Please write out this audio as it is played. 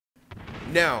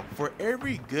Now, for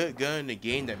every good gun in the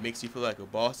game that makes you feel like a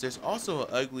boss, there's also an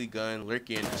ugly gun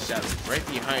lurking in the shadows right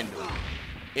behind them.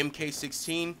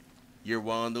 MK16, you're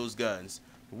one of those guns.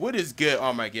 What is good,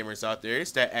 all my gamers out there?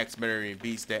 It's that Axe-Murdering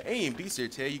Beast, that A&B Beast here.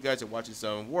 Today you guys are watching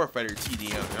some Warfighter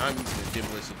TDM, and I'm using the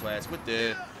Demolition class with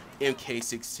the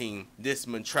MK16, this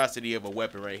monstrosity of a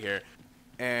weapon right here.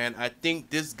 And I think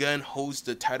this gun holds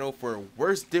the title for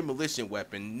worst demolition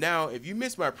weapon. Now, if you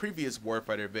missed my previous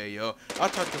Warfighter video, I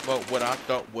talked about what I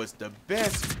thought was the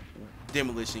best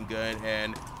demolition gun,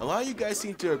 and a lot of you guys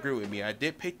seem to agree with me. I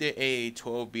did pick the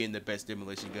AA-12 being the best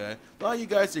demolition gun. A lot of you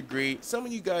guys agreed. Some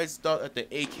of you guys thought that the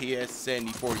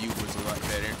AKS-74U was a lot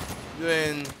better.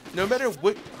 Then, no matter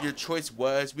what your choice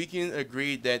was, we can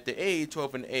agree that the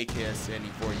AA-12 and the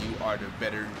AKS-74U are the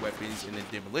better weapons in the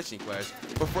demolition class.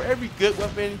 But for every good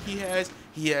weapon he has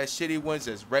shitty ones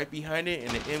that's right behind it,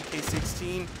 and the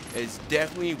MK16 is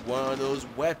definitely one of those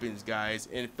weapons, guys.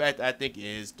 In fact, I think it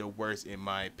is the worst in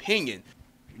my opinion.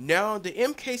 Now, the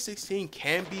MK16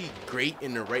 can be great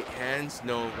in the right hands,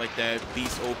 like that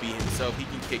Beast OP himself, he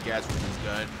can kick ass with his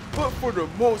gun. But for the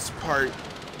most part,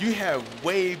 you have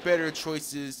way better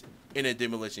choices in a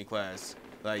demolition class.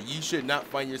 Like, you should not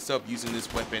find yourself using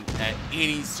this weapon at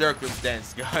any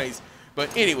circumstance, guys.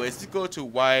 But anyways, let's go to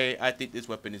why I think this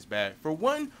weapon is bad. For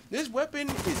one, this weapon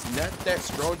is not that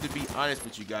strong, to be honest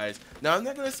with you guys. Now, I'm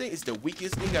not going to say it's the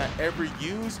weakest thing I ever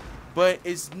used, but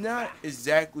it's not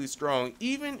exactly strong.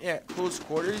 Even at close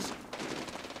quarters,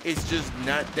 it's just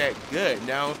not that good.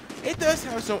 Now, it does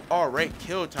have some alright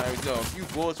kill times, a few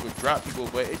bullets would drop people,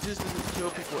 but it just doesn't kill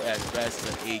people as fast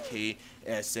as an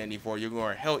AK-74. You're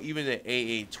going, hell, even the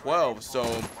AA-12.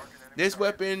 So this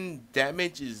weapon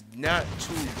damage is not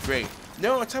too great.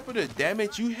 Now, on top of the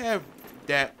damage, you have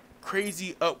that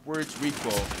crazy upwards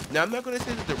recoil. Now, I'm not going to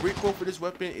say that the recoil for this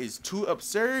weapon is too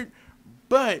absurd,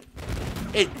 but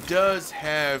it does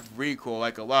have recoil,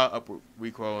 like a lot of upward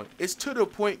recoil. It's to the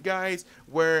point, guys,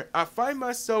 where I find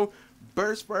myself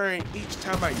burst firing each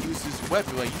time I use this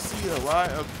weapon. Like, you see a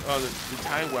lot of the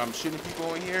time where I'm shooting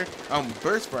people in here, I'm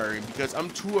burst firing because I'm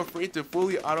too afraid to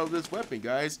fully auto this weapon,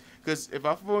 guys. Because if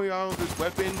I fully auto this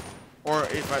weapon, or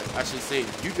if I should say,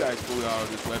 if you guys fully auto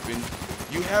this weapon,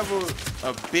 you have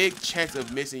a big chance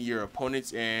of missing your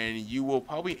opponents, and you will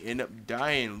probably end up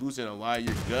dying, losing a lot of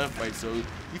your gunfights. So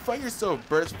you find yourself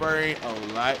burst firing a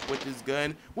lot with this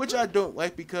gun, which I don't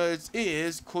like because it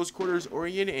is close quarters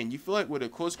oriented, and you feel like with a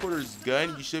close quarters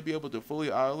gun, you should be able to fully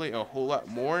automate a whole lot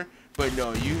more. But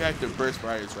no, you have to burst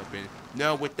fire this weapon.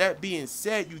 Now, with that being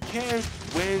said, you can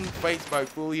win fights by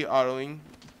fully autoing,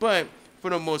 but for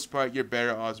the most part, you're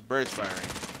better off burst firing.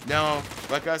 Now,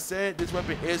 like I said, this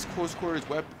weapon is close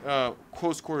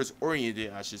quarters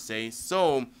oriented, I should say.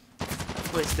 So,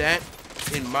 with that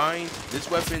in mind,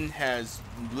 this weapon has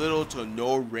little to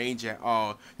no range at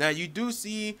all. Now, you do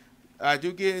see, I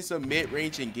do get in some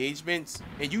mid-range engagements,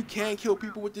 and you can kill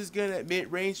people with this gun at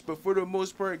mid-range, but for the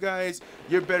most part, guys,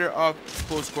 you're better off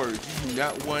close quarters. You do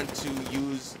not want to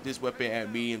use this weapon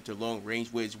at medium to long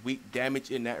range with weak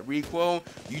damage in that recoil.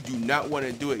 You do not want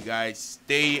to do it, guys.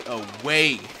 Stay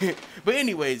away. But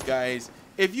anyways, guys,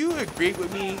 if you agree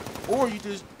with me or you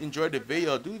just enjoyed the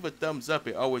video, do leave a thumbs up.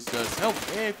 It always does help.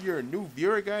 And if you're a new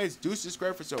viewer, guys, do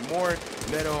subscribe for some more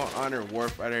Medal of Honor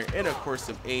Warfighter and, of course,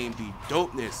 some A&B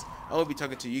dopeness. I will be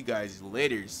talking to you guys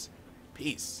later.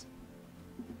 Peace.